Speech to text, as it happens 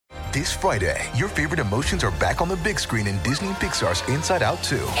This Friday, your favorite emotions are back on the big screen in Disney and Pixar's Inside Out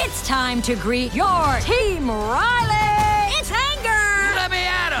 2. It's time to greet your Team Riley! It's anger! Let me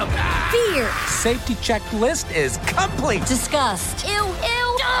at him! Fear! Safety checklist is complete! Disgust! Ew,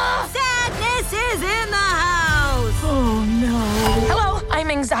 ew! Sadness is in the house! Oh, no. Hello, I'm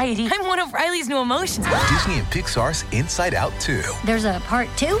anxiety. I'm one of Riley's new emotions. Disney and Pixar's Inside Out 2. There's a part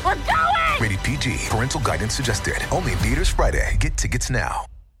 2? We're going! Rated PG. Parental guidance suggested. Only in theaters Friday. Get tickets now.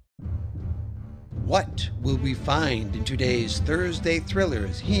 What will we find in today's Thursday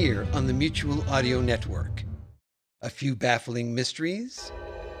thrillers here on the Mutual Audio Network? A few baffling mysteries?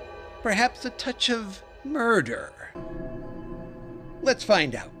 Perhaps a touch of murder? Let's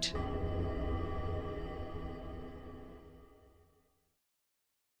find out.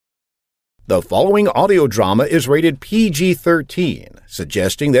 The following audio drama is rated PG-13,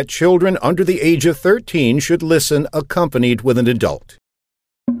 suggesting that children under the age of 13 should listen accompanied with an adult.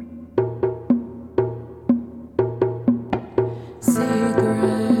 Secrets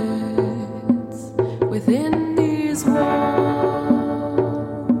within these walls.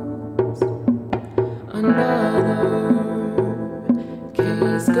 Another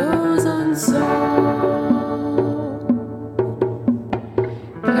case goes unsolved.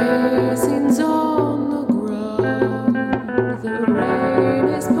 Casings on the ground. The rain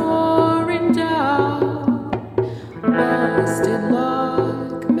is pouring down. Busted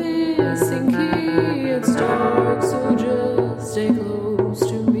lock, missing key. It's dark, so just stay close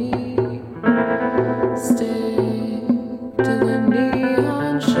to me. Stick to the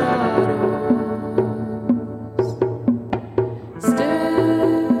neon shadows. Stick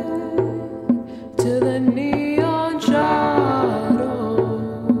to the neon shadows.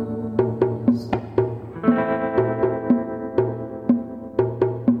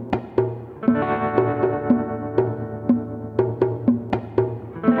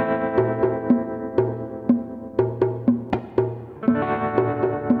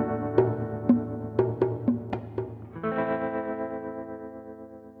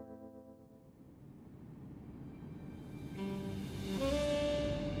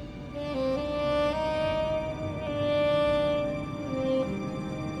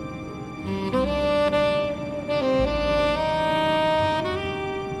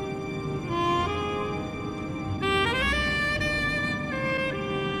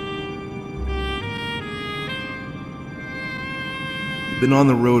 Been on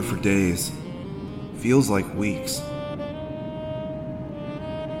the road for days. Feels like weeks.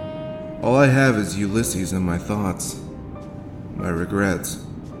 All I have is Ulysses and my thoughts. My regrets.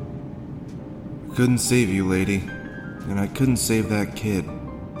 I couldn't save you, lady. And I couldn't save that kid.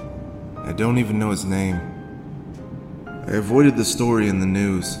 I don't even know his name. I avoided the story in the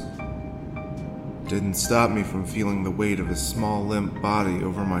news. Didn't stop me from feeling the weight of his small, limp body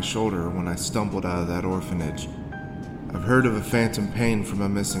over my shoulder when I stumbled out of that orphanage. I've heard of a phantom pain from a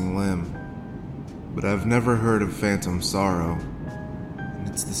missing limb, but I've never heard of phantom sorrow. And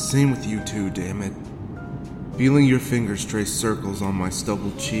it's the same with you too, damn it. Feeling your fingers trace circles on my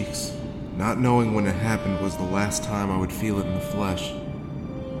stubbled cheeks, not knowing when it happened was the last time I would feel it in the flesh.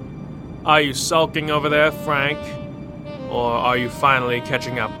 Are you sulking over there, Frank? Or are you finally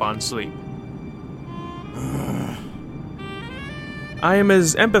catching up on sleep? I am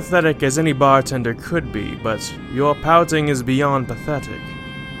as empathetic as any bartender could be, but your pouting is beyond pathetic.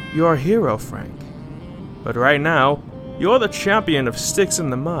 You're a hero, Frank. But right now, you're the champion of sticks in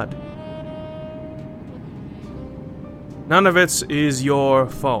the mud. None of it is your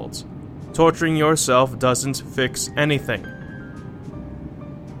fault. Torturing yourself doesn't fix anything.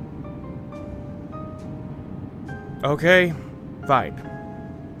 Okay, fine.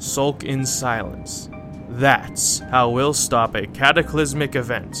 Sulk in silence. That's how we'll stop a cataclysmic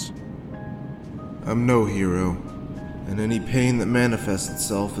event. I'm no hero, and any pain that manifests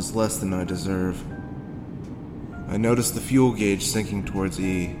itself is less than I deserve. I noticed the fuel gauge sinking towards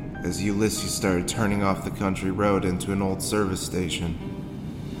E as Ulysses started turning off the country road into an old service station.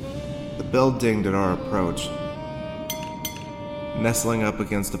 The bell dinged at our approach. Nestling up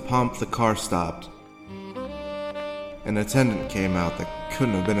against a pump, the car stopped. An attendant came out that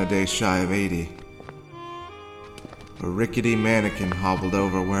couldn't have been a day shy of 80. A rickety mannequin hobbled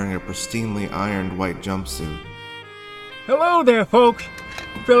over wearing a pristinely ironed white jumpsuit. Hello there, folks.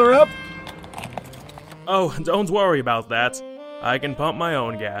 Fill her up? Oh, don't worry about that. I can pump my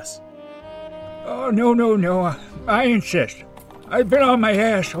own gas. Oh, no. I insist. I've been on my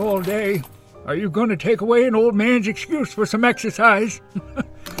ass all day. Are you going to take away an old man's excuse for some exercise?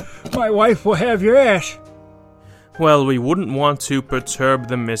 My wife will have your ass. Well, we wouldn't want to perturb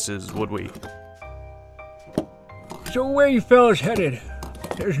the missus, would we? So where you fellas headed?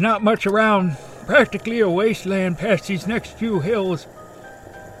 There's not much around. Practically a wasteland past these next few hills.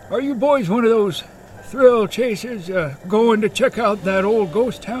 Are you boys one of those thrill chasers going to check out that old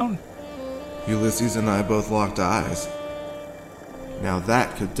ghost town? Ulysses and I both locked eyes. Now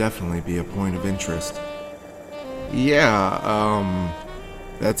that could definitely be a point of interest. Yeah,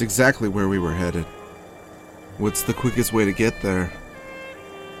 that's exactly where we were headed. What's the quickest way to get there?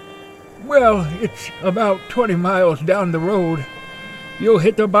 Well, it's about 20 miles down the road. You'll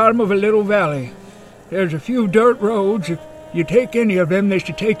hit the bottom of a little valley. There's a few dirt roads. If you take any of them, they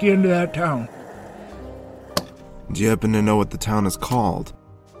should take you into that town. Do you happen to know what the town is called?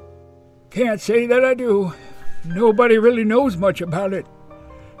 Can't say that I do. Nobody really knows much about it.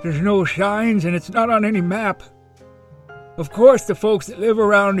 There's no signs, and it's not on any map. Of course, the folks that live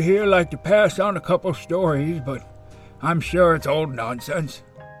around here like to pass on a couple stories, but I'm sure it's old nonsense.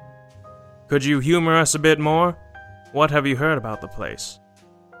 Could you humor us a bit more? What have you heard about the place?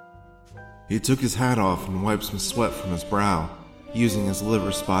 He took his hat off and wiped some sweat from his brow, using his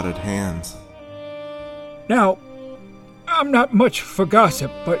liver-spotted hands. Now, I'm not much for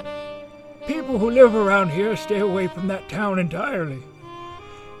gossip, but people who live around here stay away from that town entirely.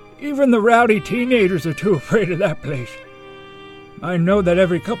 Even the rowdy teenagers are too afraid of that place. I know that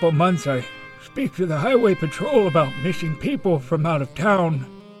every couple months I speak to the highway patrol about missing people from out of town.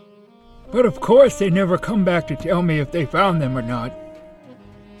 But of course they never come back to tell me if they found them or not.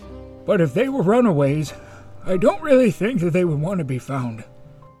 But if they were runaways, I don't really think that they would want to be found.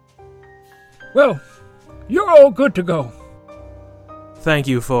 Well, you're all good to go. Thank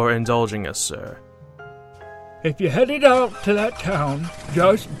you for indulging us, sir. If you're headed out to that town,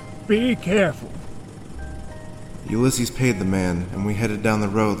 just be careful. Ulysses paid the man, and we headed down the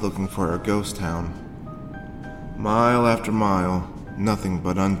road looking for a ghost town. Mile after mile, nothing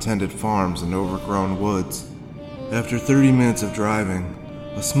but untended farms and overgrown woods. After 30 minutes of driving,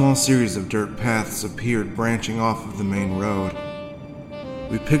 a small series of dirt paths appeared branching off of the main road.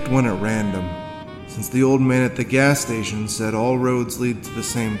 We picked one at random. Since the old man at the gas station said all roads lead to the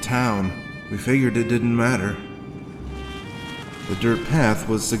same town, we figured it didn't matter. The dirt path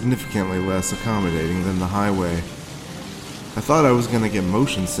was significantly less accommodating than the highway. I thought I was going to get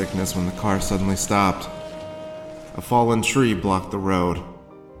motion sickness when the car suddenly stopped. A fallen tree blocked the road.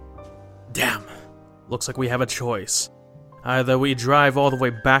 Damn. Looks like we have a choice. Either we drive all the way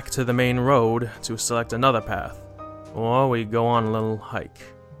back to the main road to select another path, or we go on a little hike.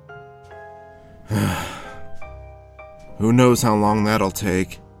 Who knows how long that'll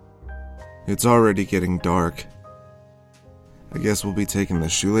take? It's already getting dark. I guess we'll be taking the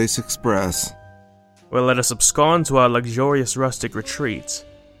Shoelace Express. Well, let us abscond to our luxurious rustic retreat.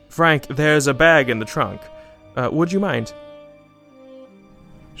 Frank, there's a bag in the trunk. Would you mind?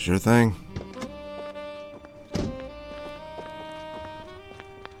 Sure thing.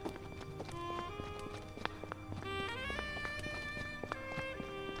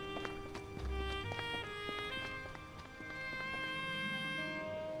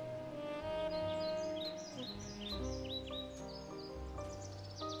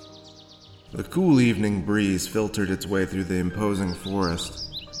 The cool evening breeze filtered its way through the imposing forest.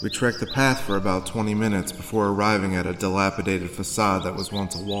 We trekked the path for about 20 minutes before arriving at a dilapidated facade that was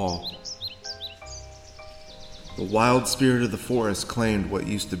once a wall. The wild spirit of the forest claimed what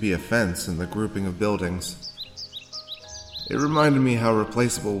used to be a fence in the grouping of buildings. It reminded me how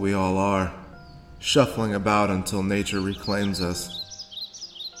replaceable we all are, shuffling about until nature reclaims us.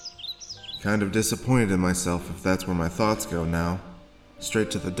 Kind of disappointed in myself if that's where my thoughts go now.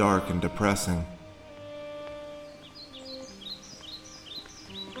 Straight to the dark and depressing.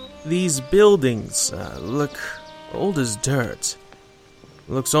 These buildings look old as dirt.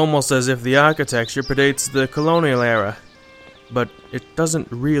 Looks almost as if the architecture predates the colonial era. But it doesn't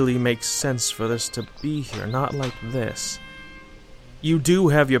really make sense for this to be here, not like this. You do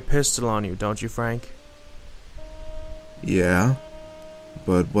have your pistol on you, don't you, Frank? Yeah?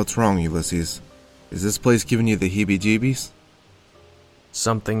 But what's wrong, Ulysses? Is this place giving you the heebie-jeebies?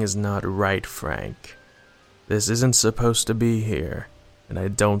 Something is not right, Frank. This isn't supposed to be here, and I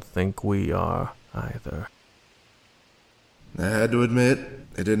don't think we are either. I had to admit,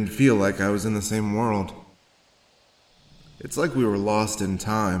 it didn't feel like I was in the same world. It's like we were lost in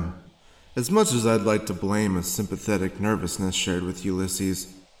time. As much as I'd like to blame a sympathetic nervousness shared with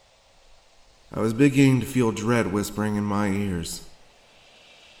Ulysses, I was beginning to feel dread whispering in my ears.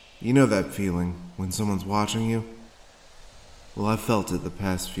 You know that feeling when someone's watching you? Well, I felt it the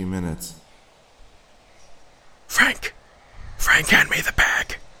past few minutes. Frank! Frank, hand me the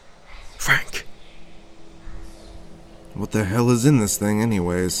bag! Frank! What the hell is in this thing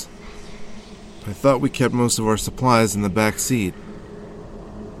anyways? I thought we kept most of our supplies in the back seat.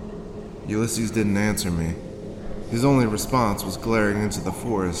 Ulysses didn't answer me. His only response was glaring into the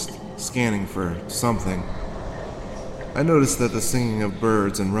forest, scanning for something. I noticed that the singing of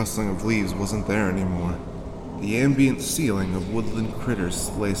birds and rustling of leaves wasn't there anymore. The ambient ceiling of woodland critters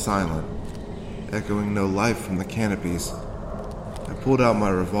lay silent, echoing no life from the canopies. I pulled out my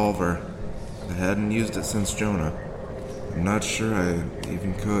revolver. I hadn't used it since Jonah. I'm not sure I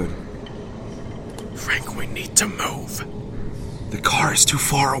even could. Frank, we need to move. The car is too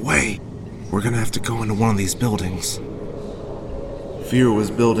far away. We're gonna have to go into one of these buildings. Fear was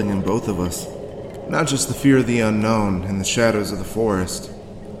building in both of us. Not just the fear of the unknown and the shadows of the forest,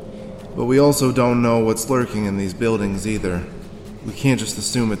 but we also don't know what's lurking in these buildings either. We can't just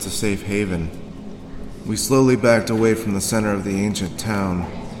assume it's a safe haven. We slowly backed away from the center of the ancient town,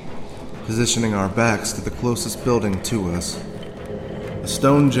 positioning our backs to the closest building to us. A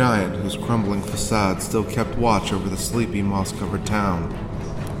stone giant whose crumbling facade still kept watch over the sleepy, moss-covered town.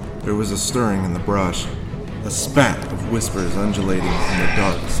 There was a stirring in the brush. A spat of whispers undulating from the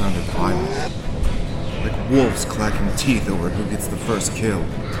dark sounded violent, like wolves clacking teeth over who gets the first kill.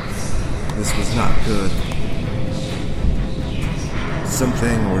 This was not good.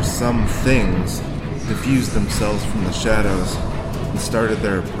 Something or some things diffused themselves from the shadows and started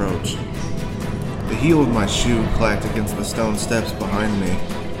their approach. The heel of my shoe clacked against the stone steps behind me.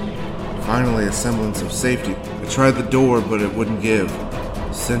 Finally, a semblance of safety. I tried the door, but it wouldn't give.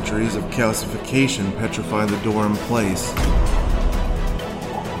 Centuries of calcification petrified the door in place.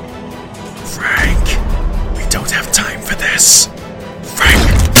 Frank, we don't have time for this. Frank!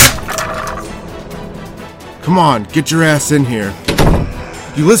 Come on, get your ass in here.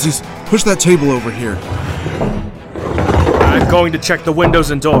 Ulysses, push that table over here. I'm going to check the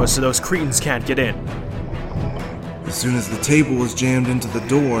windows and doors so those cretins can't get in. As soon as the table was jammed into the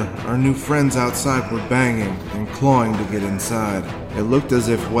door, our new friends outside were banging and clawing to get inside. It looked as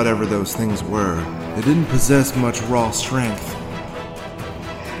if whatever those things were, they didn't possess much raw strength.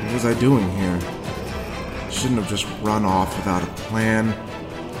 What was I doing here? I shouldn't have just run off without a plan.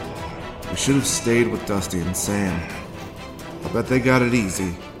 We should have stayed with Dusty and Sam. I bet they got it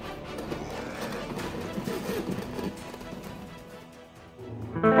easy.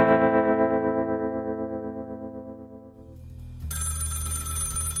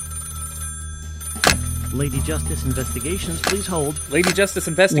 Lady Justice Investigations, please hold. Lady Justice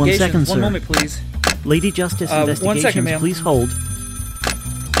Investigations, 1 second, sir. One moment, please. Lady Justice Investigations, 1 second, ma'am. please hold.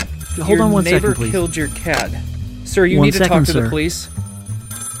 Hold Your on 1 second, neighbor please. killed your cat. Sir, you 1 need to talk second, to the sir. police.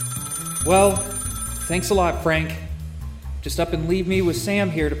 Well, thanks a lot, Frank. Just up and leave me with Sam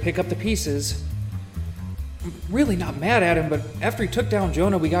here to pick up the pieces. I'm really not mad at him, but after he took down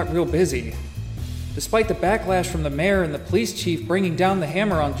Jonah, we got real busy. Despite the backlash from the mayor and the police chief bringing down the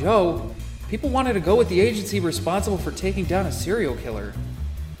hammer on Joe, people wanted to go with the agency responsible for taking down a serial killer.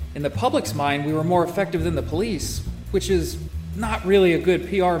 In the public's mind, we were more effective than the police, which is not really a good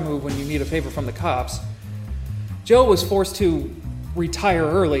PR move when you need a favor from the cops. Joe was forced to retire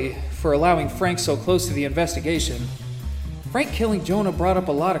early for allowing Frank so close to the investigation. Frank killing Jonah brought up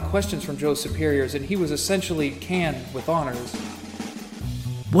a lot of questions from Joe's superiors, and he was essentially canned with honors.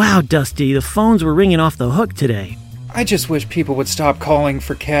 Wow, Dusty, the phones were ringing off the hook today. I just wish people would stop calling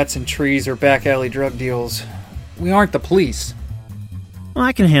for cats and trees or back alley drug deals. We aren't the police. Well,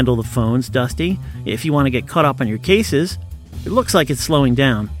 I can handle the phones, Dusty, if you want to get caught up on your cases. It looks like it's slowing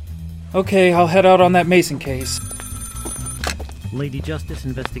down. Okay, I'll head out on that Mason case. Lady Justice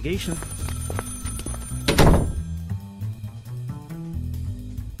Investigation.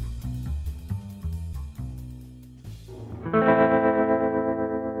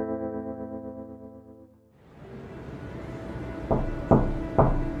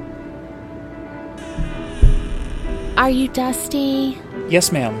 Are you Dusty?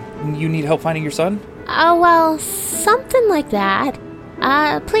 Yes, ma'am. You need help finding your son? Oh, well, something like that.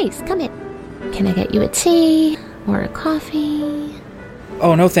 Please, come in. Can I get you a tea or a coffee?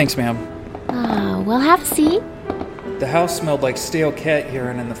 Oh, no thanks, ma'am. Well, have a seat. The house smelled like stale cat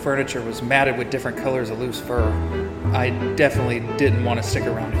urine and the furniture was matted with different colors of loose fur. I definitely didn't want to stick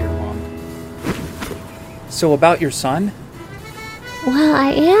around here long. So about your son? Well,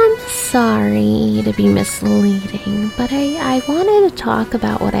 I am sorry to be misleading, but I wanted to talk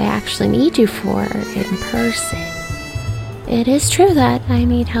about what I actually need you for in person. It is true that I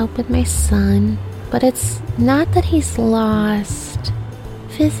need help with my son, but it's not that he's lost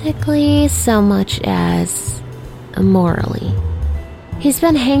physically so much as morally. He's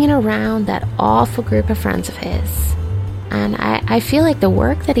been hanging around that awful group of friends of his, and I feel like the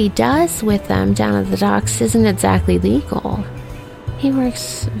work that he does with them down at the docks isn't exactly legal. He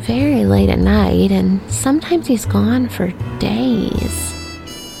works very late at night, and sometimes he's gone for days.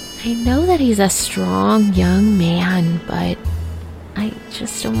 I know that he's a strong young man, but I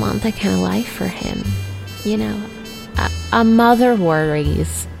just don't want that kind of life for him. You know, a mother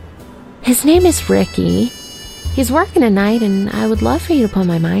worries. His name is Ricky. He's working tonight, and I would love for you to put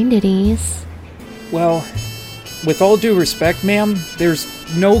my mind at ease. Well, with all due respect, ma'am,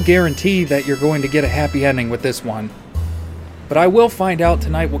 there's no guarantee that you're going to get a happy ending with this one. But I will find out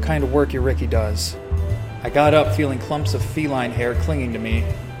tonight what kind of work your Ricky does. I got up feeling clumps of feline hair clinging to me.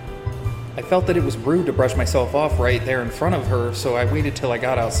 I felt that it was rude to brush myself off right there in front of her, so I waited till I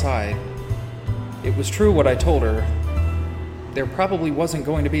got outside. It was true what I told her. There probably wasn't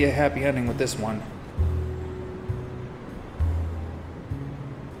going to be a happy ending with this one.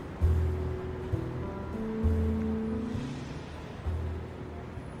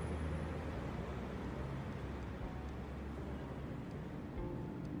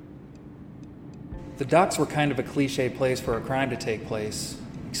 The docks were kind of a cliche place for a crime to take place,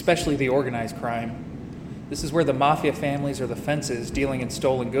 especially the organized crime. This is where the mafia families or the fences dealing in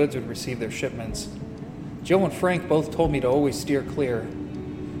stolen goods would receive their shipments. Joe and Frank both told me to always steer clear,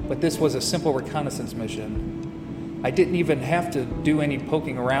 but this was a simple reconnaissance mission. I didn't even have to do any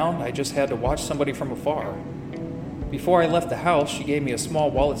poking around, I just had to watch somebody from afar. Before I left the house, she gave me a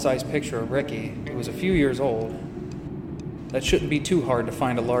small wallet-sized picture of Ricky. It was a few years old. That shouldn't be too hard to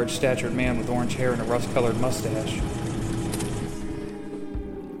find a large-statured man with orange hair and a rust-colored mustache.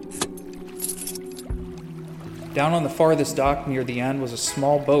 Down on the farthest dock near the end was a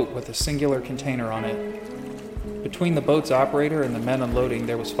small boat with a singular container on it. Between the boat's operator and the men unloading,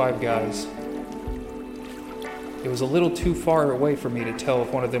 there was 5 guys. It was a little too far away for me to tell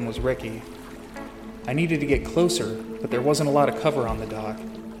if one of them was Ricky. I needed to get closer, but there wasn't a lot of cover on the dock.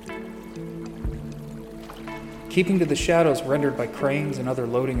 Keeping to the shadows rendered by cranes and other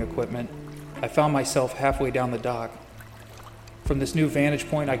loading equipment, I found myself halfway down the dock. From this new vantage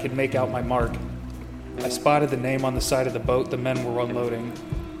point, I could make out my mark. I spotted the name on the side of the boat the men were unloading.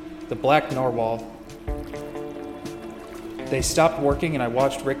 The Black Narwhal. They stopped working and I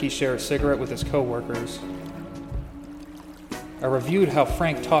watched Ricky share a cigarette with his co-workers. I reviewed how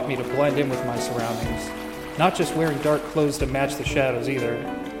Frank taught me to blend in with my surroundings, not just wearing dark clothes to match the shadows either.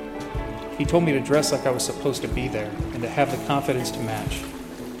 He told me to dress like I was supposed to be there and to have the confidence to match.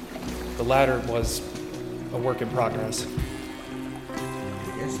 The latter was a work in progress.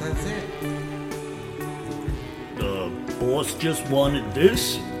 I guess that's it. The boss just wanted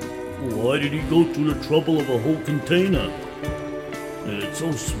this? Why did he go through the trouble of a whole container? It's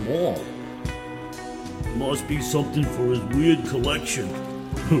so small. Must be something for his weird collection.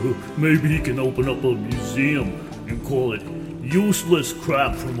 Maybe he can open up a museum and call it Useless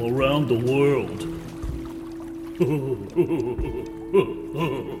Crap from Around the World.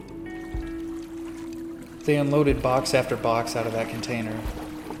 They unloaded box after box out of that container,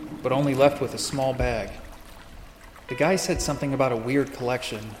 but only left with a small bag. The guy said something about a weird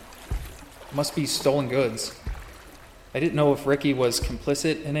collection. Must be stolen goods. I didn't know if Ricky was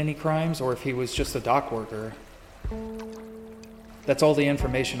complicit in any crimes or if he was just a dock worker. That's all the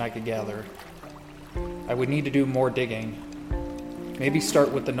information I could gather. I would need to do more digging. Maybe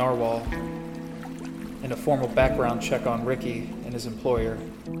start with the narwhal and a formal background check on Ricky and his employer.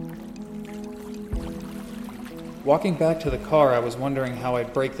 Walking back to the car, I was wondering how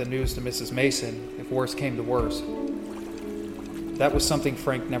I'd break the news to Mrs. Mason if worse came to worse. That was something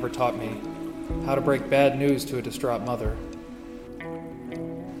Frank never taught me, how to break bad news to a distraught mother.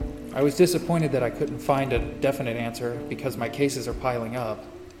 I was disappointed that I couldn't find a definite answer because my cases are piling up,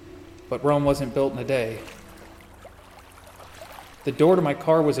 but Rome wasn't built in a day. The door to my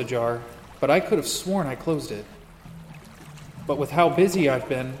car was ajar, but I could have sworn I closed it. But with how busy I've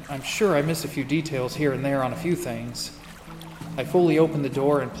been, I'm sure I missed a few details here and there on a few things. I fully opened the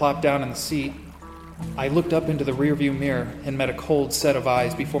door and plopped down in the seat. I looked up into the rearview mirror and met a cold set of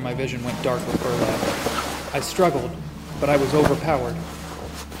eyes before my vision went dark with burlap. I struggled, but I was overpowered.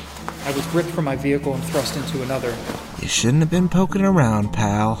 I was ripped from my vehicle and thrust into another. You shouldn't have been poking around,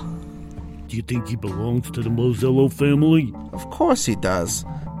 pal. Do you think he belongs to the Mozzello family? Of course he does.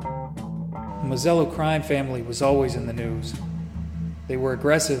 The Mozzello crime family was always in the news. They were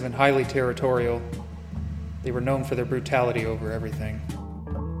aggressive and highly territorial. They were known for their brutality over everything.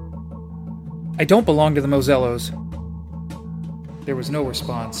 I don't belong to the Mozzellos. There was no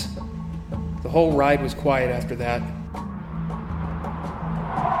response. The whole ride was quiet after that.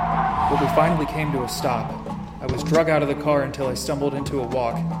 When we finally came to a stop, I was drug out of the car until I stumbled into a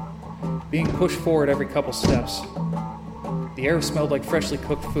walk, being pushed forward every couple steps. The air smelled like freshly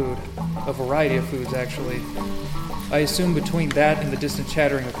cooked food, a variety of foods actually. I assumed between that and the distant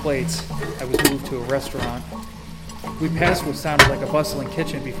chattering of plates, I was moved to a restaurant. We passed what sounded like a bustling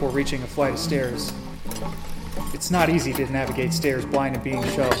kitchen before reaching a flight of stairs. It's not easy to navigate stairs blind and being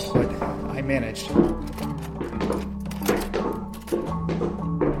shoved, but I managed.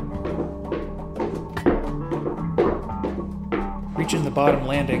 Reaching the bottom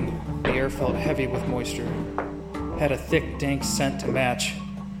landing, the air felt heavy with moisture. Had a thick, dank scent to match.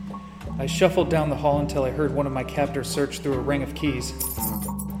 I shuffled down the hall until I heard one of my captors search through a ring of keys.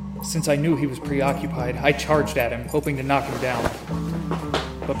 Since I knew he was preoccupied, I charged at him, hoping to knock him down.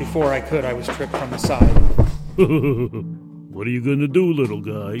 But before I could, I was tripped from the side. What are you gonna do, little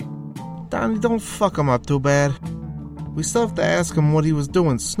guy? Donnie, don't fuck him up too bad. We still have to ask him what he was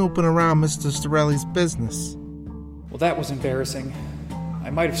doing snooping around Mr. Storelli's business. Well, that was embarrassing.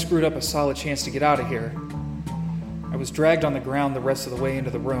 I might have screwed up a solid chance to get out of here. I was dragged on the ground the rest of the way into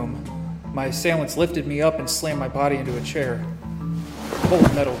the room. My assailants lifted me up and slammed my body into a chair.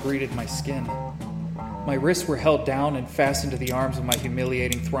 Cold metal greeted my skin. My wrists were held down and fastened to the arms of my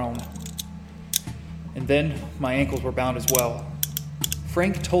humiliating throne. And then my ankles were bound as well.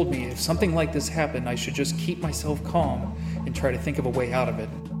 Frank told me if something like this happened, I should just keep myself calm and try to think of a way out of it.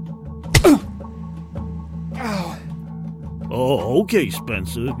 Ow. Oh, okay,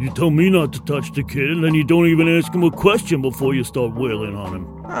 Spencer. You tell me not to touch the kid, and then you don't even ask him a question before you start wailing on him.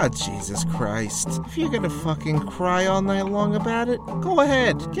 Ah, Jesus Christ. If you're gonna fucking cry all night long about it, go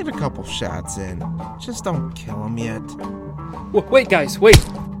ahead. Get a couple shots in. Just don't kill him yet. Wait, guys, wait.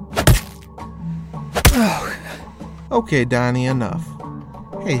 Okay, Donnie, enough.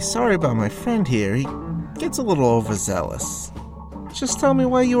 Hey, sorry about my friend here. He gets a little overzealous. Just tell me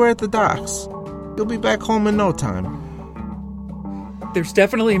why you were at the docks. You'll be back home in no time. There's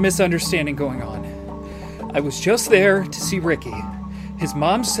definitely a misunderstanding going on. I was just there to see Ricky. His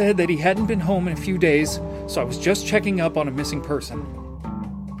mom said that he hadn't been home in a few days, so I was just checking up on a missing person.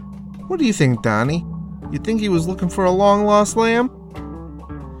 What do you think, Donnie? You think he was looking for a long-lost lamb?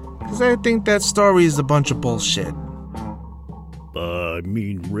 Because I think that story is a bunch of bullshit. I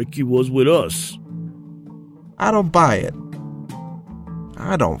mean, Ricky was with us. I don't buy it.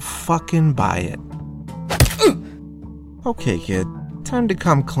 I don't fucking buy it. Okay, kid. Time to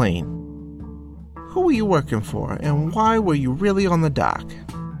come clean. Who were you working for, and why were you really on the dock?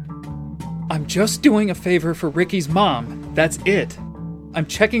 I'm just doing a favor for Ricky's mom. That's it. I'm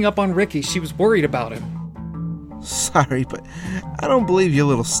checking up on Ricky. She was worried about him. Sorry, but I don't believe your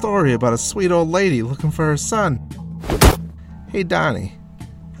little story about a sweet old lady looking for her son. Hey, Donnie,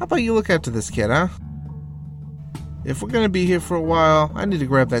 how about you look after this kid, huh? If we're gonna be here for a while, I need to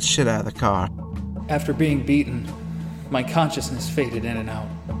grab that shit out of the car. After being beaten, my consciousness faded in and out.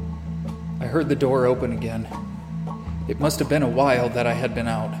 I heard the door open again. It must have been a while that I had been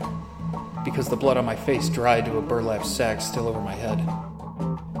out, because the blood on my face dried to a burlap sack still over my head.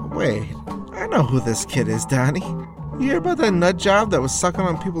 Wait, I know who this kid is, Donnie. You hear about that nut job that was sucking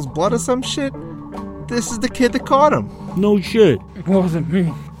on people's blood or some shit? This is the kid that caught him. No shit. It wasn't me.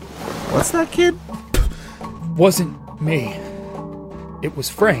 What's that, kid? Wasn't me. It was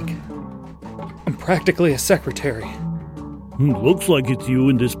Frank. I'm practically a secretary. Looks like it's you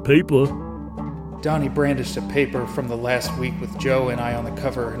in this paper. Donnie brandished a paper from the last week with Joe and I on the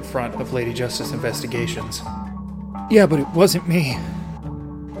cover in front of Lady Justice Investigations. Yeah, but it wasn't me.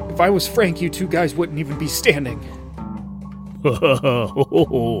 If I was Frank, you two guys wouldn't even be standing.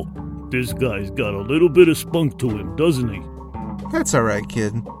 This guy's got a little bit of spunk to him, doesn't he? That's alright,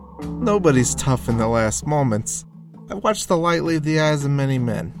 kid. Nobody's tough in the last moments. I watched the light leave the eyes of many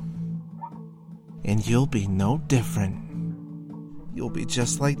men. And you'll be no different. You'll be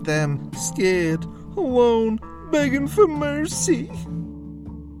just like them, scared, alone, begging for mercy.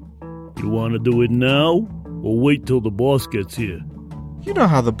 You want to do it now, or wait till the boss gets here? You know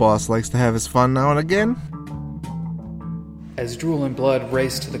how the boss likes to have his fun now and again. As drool and blood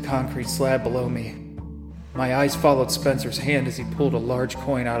raced to the concrete slab below me, my eyes followed Spencer's hand as he pulled a large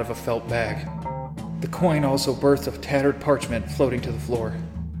coin out of a felt bag. The coin also birthed a tattered parchment floating to the floor.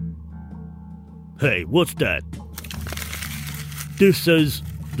 Hey, what's that? This says,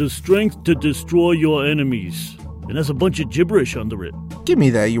 the strength to destroy your enemies. And there's a bunch of gibberish under it. Give me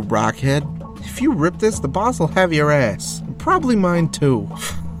that, you rockhead. If you rip this, the boss will have your ass. And probably mine, too.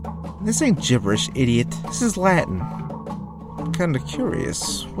 This ain't gibberish, idiot. This is Latin. I'm kinda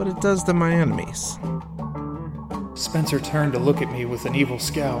curious what it does to my enemies. Spencer turned to look at me with an evil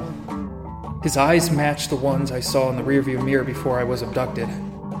scowl. His eyes matched the ones I saw in the rearview mirror before I was abducted.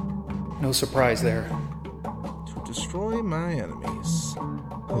 No surprise there. To destroy my enemies.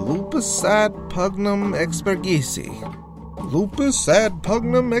 Lupus ad pugnum expurgisi. Lupus ad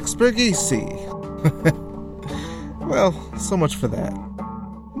pugnum expurgisi. Well, so much for that.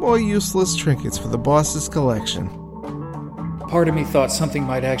 More useless trinkets for the boss's collection. part of me thought something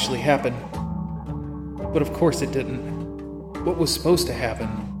might actually happen. But of course it didn't. What was supposed to happen?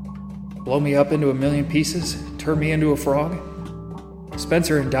 Blow me up into a million pieces? Turn me into a frog?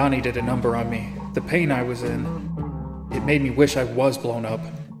 Spencer and Donnie did a number on me. The pain I was in, it made me wish I was blown up.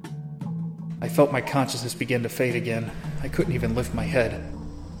 I felt my consciousness begin to fade again. I couldn't even lift my head.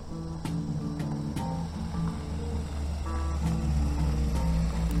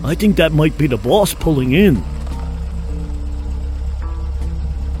 I think that might be the boss pulling in.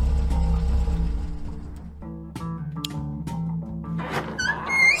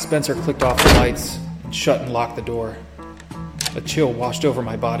 Spencer clicked off the lights and shut and locked the door. A chill washed over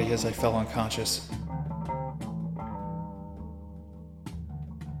my body as I fell unconscious.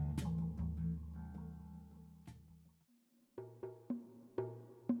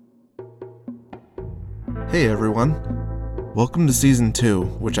 Hey everyone. Welcome to Season 2,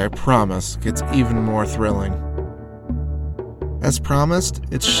 which I promise gets even more thrilling. As promised,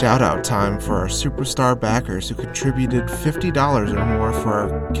 it's shout-out time for our superstar backers who contributed $50 or more for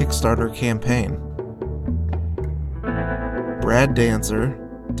our Kickstarter campaign. Brad Dancer,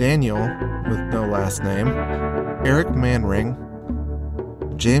 Daniel, with no last name, Eric Manring,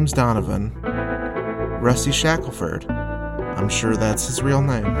 James Donovan, Rusty Shackelford, I'm sure that's his real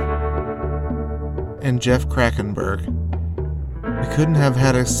name, and Jeff Krakenberg. We couldn't have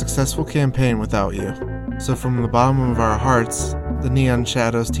had a successful campaign without you, so from the bottom of our hearts, the Neon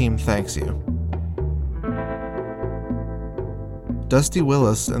Shadows team thanks you. Dusty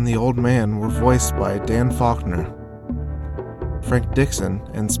Willis and the Old Man were voiced by Dan Faulkner. Frank Dixon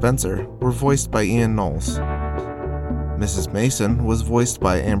and Spencer were voiced by Ian Knowles. Mrs. Mason was voiced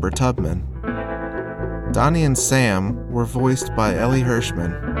by Amber Tubman. Donnie and Sam were voiced by Ellie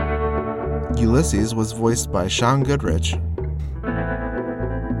Hirschman. Ulysses was voiced by Sean Goodrich.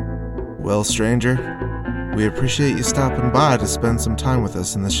 Well, stranger, we appreciate you stopping by to spend some time with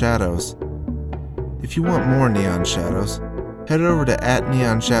us in the shadows. If you want more Neon Shadows, head over to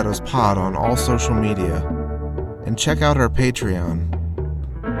 @NeonShadowsPod on all social media, and check out our Patreon.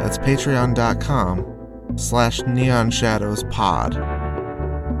 That's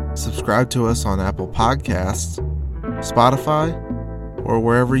patreon.com/NeonShadowsPod. Subscribe to us on Apple Podcasts, Spotify, or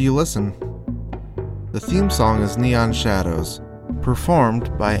wherever you listen. The theme song is Neon Shadows,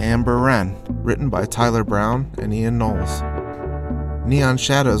 performed by Amber Wren, written by Tyler Brown and Ian Knowles. Neon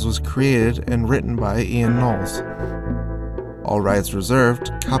Shadows was created and written by Ian Knowles. All rights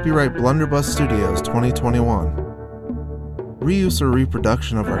reserved, copyright Blunderbuss Studios 2021. Reuse or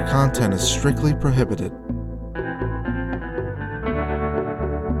reproduction of our content is strictly prohibited.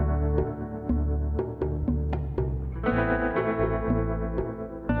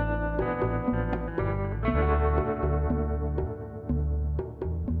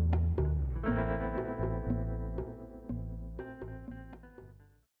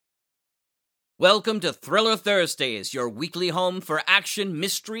 Welcome to Thriller Thursdays, your weekly home for action,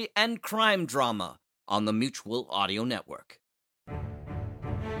 mystery, and crime drama on the Mutual Audio Network.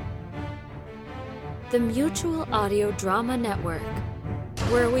 The Mutual Audio Drama Network,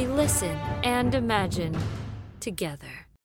 where we listen and imagine together.